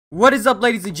What is up,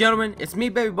 ladies and gentlemen? It's me,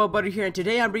 Baby Butt Butter here, and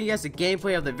today I'm bringing you guys a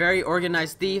gameplay of the very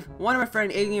organized thief. One of my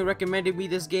friend Alien recommended me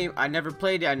this game. I never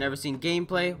played it. I never seen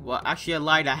gameplay. Well, actually I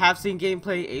lied. I have seen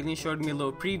gameplay. Alien showed me a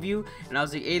little preview, and I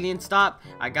was like, Alien, stop!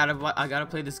 I gotta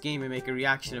play this game and make a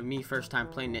reaction of me first time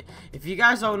playing it. If you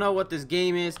guys don't know what this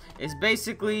game is, it's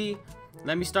basically.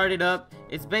 Let me start it up.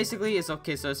 It's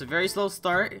okay, so it's a very slow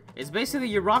start. It's basically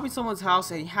you're robbing someone's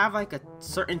house and you have like a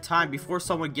certain time before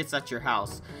someone gets at your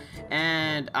house.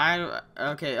 And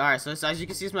alright, so as you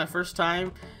can see, it's my first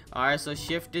time. Alright, so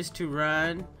shift is to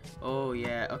run. Oh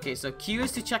yeah, okay, so Q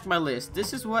is to check my list.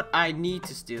 This is what I need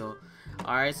to steal.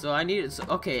 Alright, so I need it. So,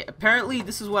 okay, apparently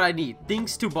this is what I need.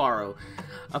 Things to borrow.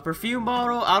 A perfume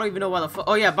bottle. I don't even know why the fuck.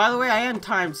 Oh yeah, by the way, I am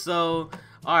timed, so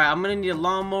alright, I'm gonna need a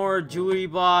lawnmower, jewelry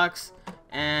box,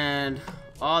 and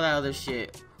all that other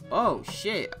shit. Oh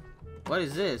shit, what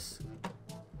is this?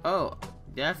 Oh,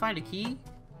 did I find a key?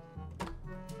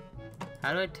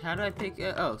 How do I pick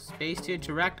it? Oh, space to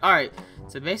interact. Alright,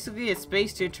 so basically it's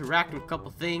space to interact with a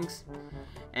couple things.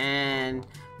 And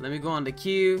let me go on the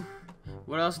queue.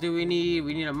 What else do we need?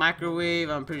 We need a microwave.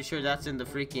 I'm pretty sure that's in the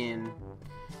freaking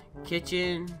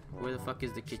kitchen. Where the fuck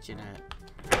is the kitchen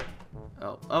at?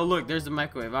 Oh look, there's the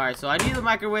microwave. Alright, so I need the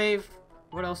microwave.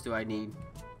 What else do I need?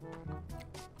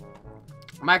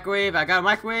 Microwave. I got a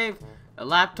microwave, a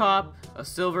laptop, a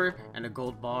silver, and a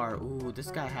gold bar. Ooh,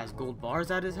 this guy has gold bars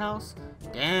at his house?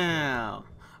 Damn.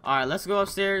 Alright, let's go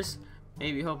upstairs.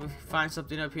 Maybe hope we find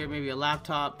something up here. Maybe a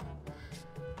laptop.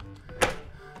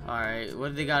 Alright, what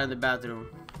do they got in the bathroom?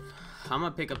 I'm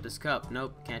gonna pick up this cup.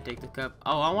 Nope, can't take the cup.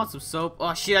 Oh, I want some soap.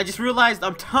 Oh shit, I just realized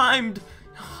I'm timed.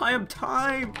 I am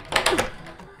timed.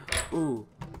 Ooh.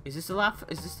 Is this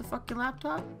the fucking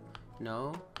laptop?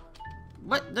 No.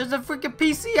 What? There's a freaking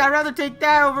PC. I'd rather take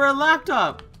that over a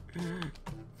laptop.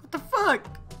 What the fuck?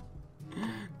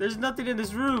 There's nothing in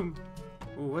this room.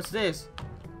 Ooh, what's this?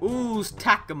 Ooh,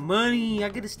 stack of money. I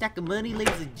get a stack of money,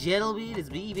 ladies and gentlemen.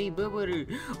 It's me, Baby Butt Butter.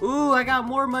 Ooh, I got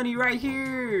more money right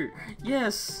here.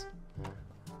 Yes.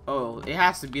 Oh, it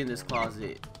has to be in this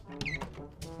closet.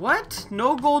 What?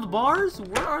 No gold bars?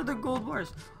 Where are the gold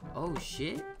bars? Oh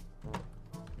shit.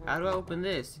 How do I open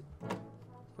this?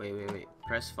 Wait.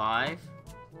 Press 5.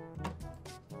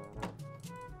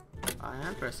 I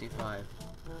am pressing 5.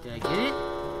 Did I get it?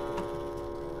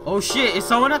 Oh shit, is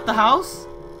someone at the house?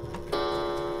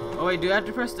 Oh wait, do I have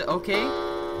to press the okay?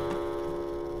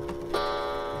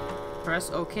 Press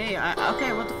okay.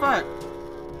 Okay, what the fuck?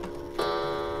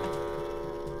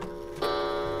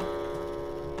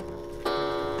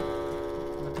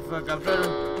 What the fuck? I'm trying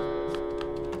to...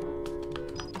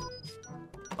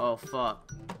 Oh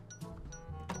fuck.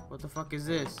 What the fuck is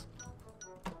this?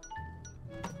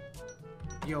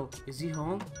 Yo, is he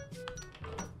home?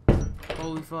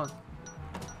 Holy fuck.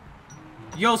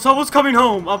 Yo, someone's coming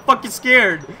home. I'm fucking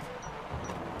scared.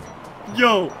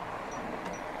 Yo.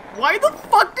 Why the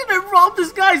fuck did I rob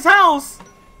this guy's house?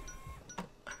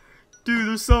 Dude,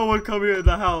 there's someone coming in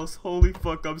the house. Holy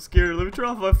fuck, I'm scared. Let me turn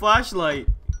off my flashlight.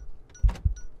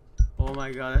 Oh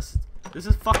my god, this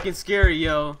is fucking scary,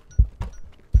 yo.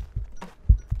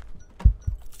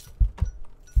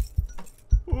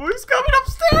 Oh, he's coming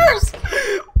upstairs!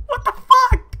 What the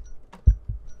fuck?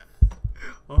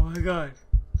 Oh my god.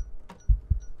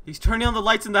 He's turning on the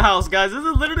lights in the house, guys. This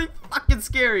is literally fucking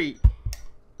scary.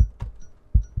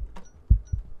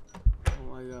 Oh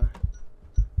my god.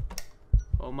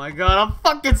 Oh my god, I'm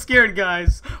fucking scared,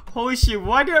 guys. Holy shit,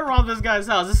 why did I rob this guy's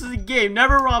house? This is a game.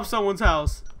 Never rob someone's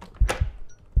house.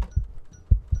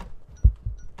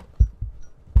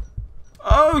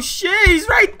 Oh shit, he's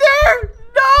right there!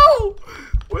 No!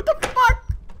 What the fuck?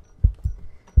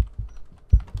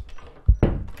 No!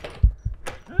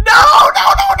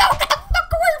 Get the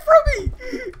fuck away from me!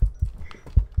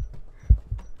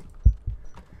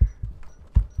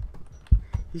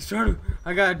 He's trying to...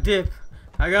 I gotta dip.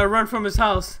 I gotta run from his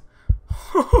house.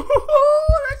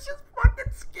 That's just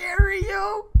fucking scary,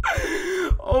 yo.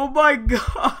 Oh my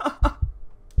god.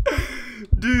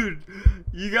 Dude,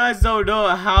 you guys don't know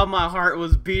how my heart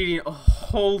was beating. Oh,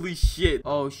 holy shit.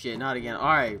 Oh shit, not again.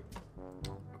 Alright.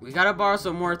 We gotta borrow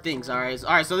some more things, alright?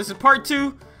 So this is part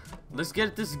 2. Let's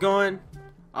get this going.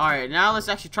 Alright, now let's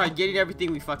actually try getting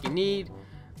everything we fucking need.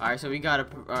 Alright, so we gotta...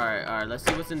 Alright, let's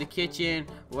see what's in the kitchen.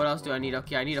 What else do I need?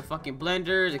 Okay, I need a fucking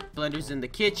blender. The blender's in the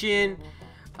kitchen.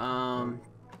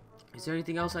 Is there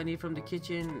anything else I need from the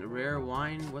kitchen? Rare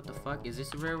wine? What the fuck? Is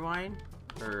this a rare wine?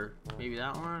 Or maybe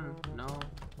that one? No,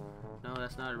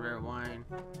 that's not a rare wine.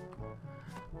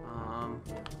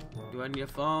 Do I need a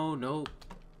phone? Nope.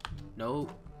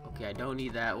 Okay, I don't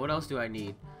need that. What else do I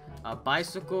need? A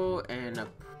bicycle and a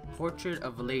Portrait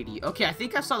of a lady. Okay, I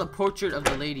think I saw the portrait of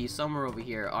the lady somewhere over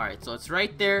here. Alright, so it's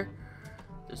right there.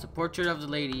 There's a portrait of the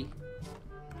lady.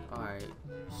 Alright,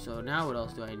 so now what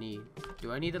else do I need?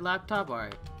 Do I need the laptop?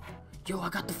 Alright. Yo, I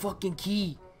got the fucking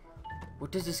key.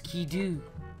 What does this key do?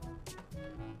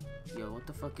 Yo, what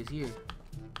the fuck is here?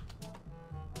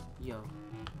 Yo.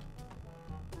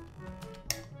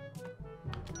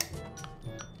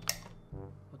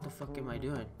 What the fuck am I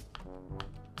doing?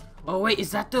 Oh wait,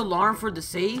 is that the alarm for the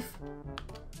safe?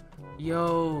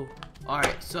 Yo.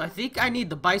 Alright, so I think I need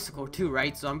the bicycle too,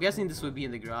 right? So I'm guessing this would be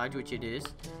in the garage, which it is.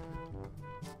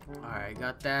 Alright,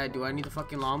 got that. Do I need the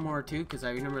fucking lawnmower too? Because I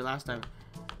remember last time.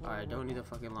 Alright, don't need the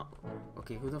fucking lawnmower.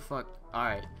 Okay, who the fuck?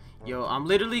 Alright. Yo, I'm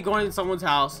literally going to someone's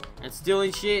house and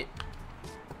stealing shit.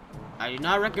 I do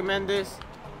not recommend this.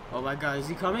 Oh my god, is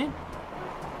he coming?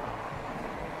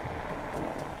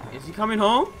 Is he coming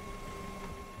home?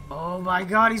 Oh my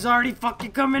god, he's already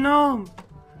fucking coming home.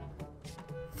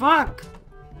 Fuck.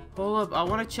 Hold up, I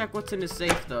want to check what's in the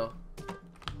safe though.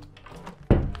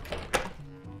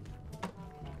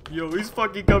 Yo, he's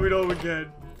fucking coming home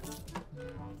again.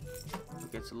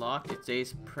 Okay, it's locked. It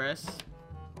says press.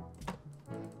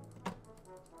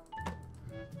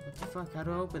 What the fuck? How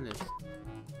do I open this?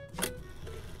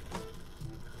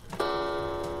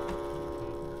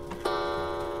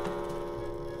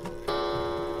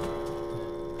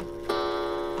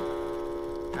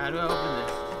 How do I open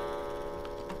this?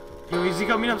 Yo, is he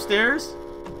coming upstairs?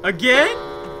 Again?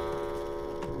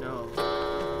 No.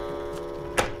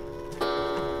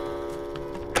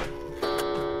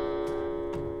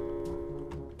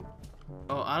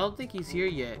 Oh, I don't think he's here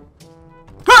yet.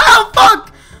 Oh,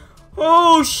 fuck!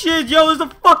 Oh, shit, yo, there's a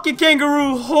fucking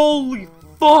kangaroo. Holy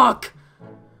fuck.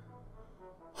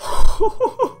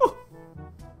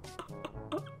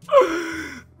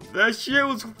 That shit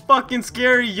was fucking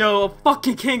scary, yo. A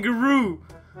fucking kangaroo.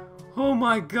 Oh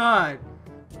my god.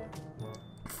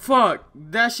 Fuck.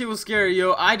 That shit was scary,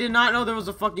 yo. I did not know there was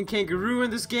a fucking kangaroo in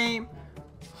this game.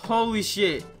 Holy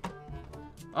shit.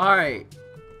 Alright.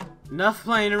 Enough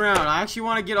playing around. I actually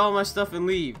want to get all my stuff and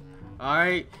leave.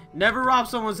 Alright. Never rob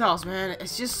someone's house, man.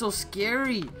 It's just so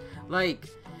scary. Like,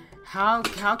 how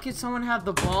can someone have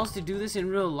the balls to do this in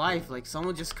real life? Like,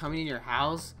 someone just coming in your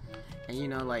house and, you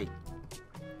know, like,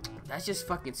 that's just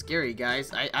fucking scary,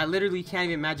 guys. I literally can't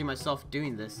even imagine myself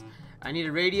doing this. I need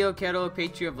a radio, kettle, a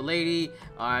picture of a lady.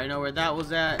 I know where that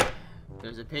was at.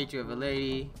 There's a picture of a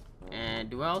lady. And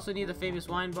do I also need the famous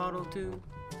wine bottle too?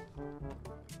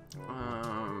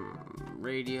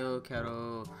 Radio,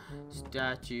 kettle,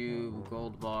 statue,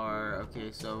 gold bar.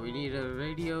 Okay, so we need a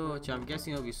radio, which I'm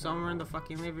guessing will be somewhere in the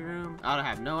fucking living room. I don't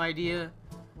have no idea.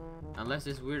 Unless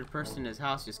this weird person in his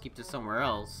house just keeps it somewhere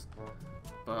else.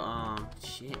 But,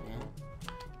 shit, man.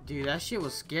 Dude, that shit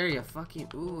was scary. A fucking,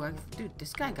 dude,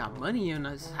 this guy got money in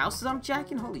his houses I'm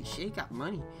jacking. Holy shit, he got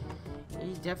money.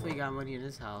 He definitely got money in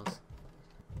his house.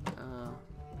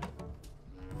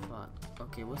 Fuck.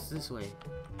 Okay, what's this way?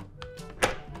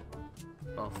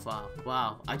 Oh, fuck.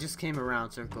 Wow, I just came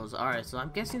around circles. Alright, so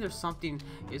I'm guessing there's something.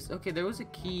 Okay, there was a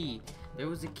key. There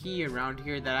was a key around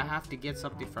here that I have to get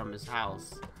something from his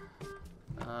house.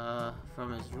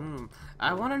 From his room.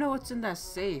 I want to know what's in that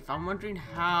safe. I'm wondering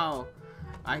how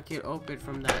I could open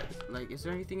from that. Like, is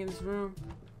there anything in this room?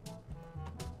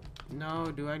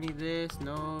 No. Do I need this?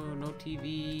 No. No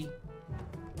TV.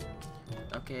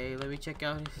 Okay, let me check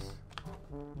out his.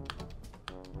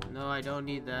 No, I don't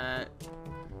need that.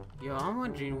 Yo, I'm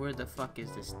wondering where the fuck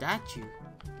is the statue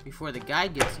before the guy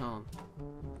gets home.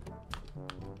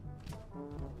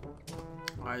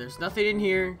 Alright, there's nothing in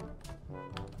here.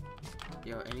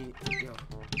 Yo.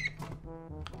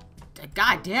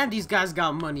 God damn, these guys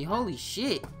got money. Holy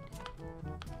shit.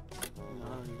 No, I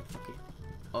don't need a fucking.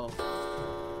 Oh.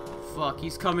 Fuck,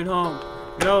 he's coming home.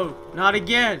 No, not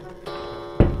again.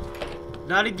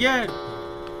 Not again.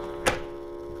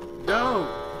 No.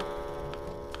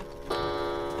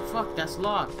 Fuck, that's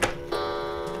locked.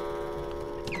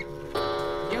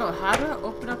 Yo, how do I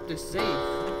open up the safe?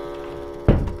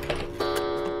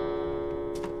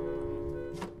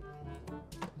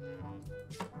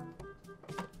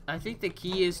 I think the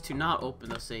key is to not open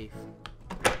the safe.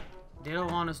 They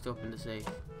don't want us to open the safe.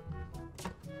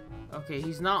 Okay,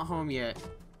 he's not home yet.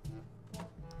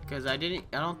 Because I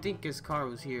don't think his car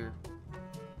was here.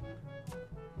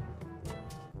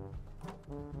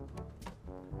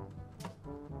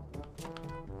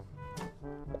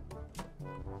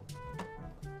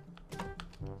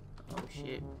 Oh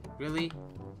shit. Really?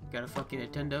 Got a fucking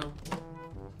Nintendo?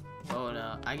 Oh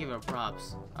no, I give him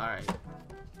props. Alright.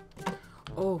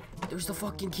 Oh, there's the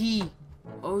fucking key.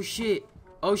 Oh shit.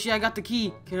 Oh shit, I got the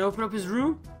key. Can I open up his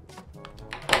room?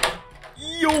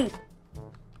 Yo!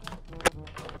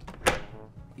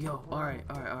 Yo, alright.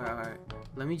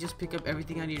 Let me just pick up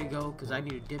everything I need to go, because I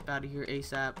need to dip out of here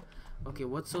ASAP. Okay,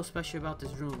 what's so special about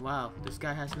this room? Wow, this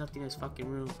guy has nothing in his fucking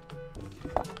room.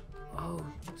 Oh,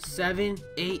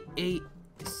 788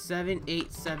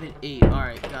 7878.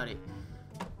 Alright, got it.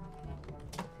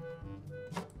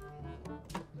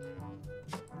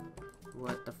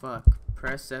 What the fuck?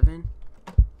 Press 7?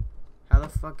 How the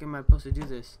fuck am I supposed to do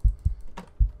this?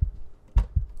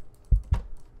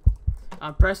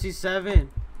 I'm pressing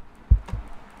 7.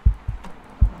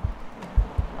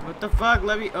 What the fuck?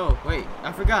 Let me. Oh, wait.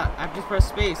 I forgot. I have to press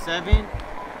space. 7.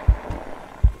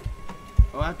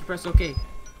 Oh, I have to press OK.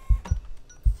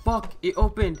 Fuck. It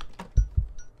opened.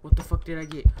 What the fuck did I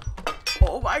get?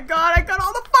 Oh my god. I got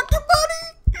all the fucking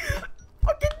money.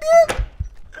 Fucking dip.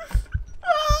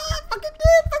 Fucking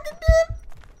dip.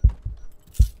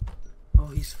 Oh,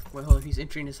 he's. Wait, hold on. He's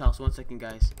entering his house. 1 second,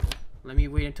 guys. Let me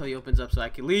wait until he opens up so I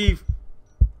can leave.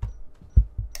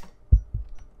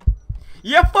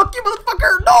 Yeah, fuck you,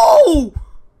 motherfucker! No!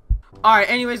 Alright,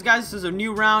 anyways, guys, this is a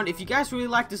new round. If you guys really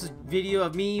like this video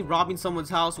of me robbing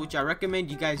someone's house, which I recommend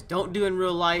you guys don't do in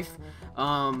real life,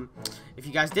 if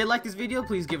you guys did like this video,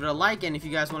 please give it a like. And if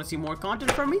you guys want to see more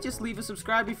content from me, just leave a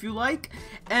subscribe if you like.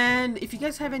 And if you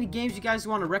guys have any games you guys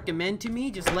want to recommend to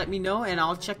me, just let me know and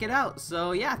I'll check it out.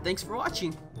 So, yeah, thanks for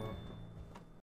watching.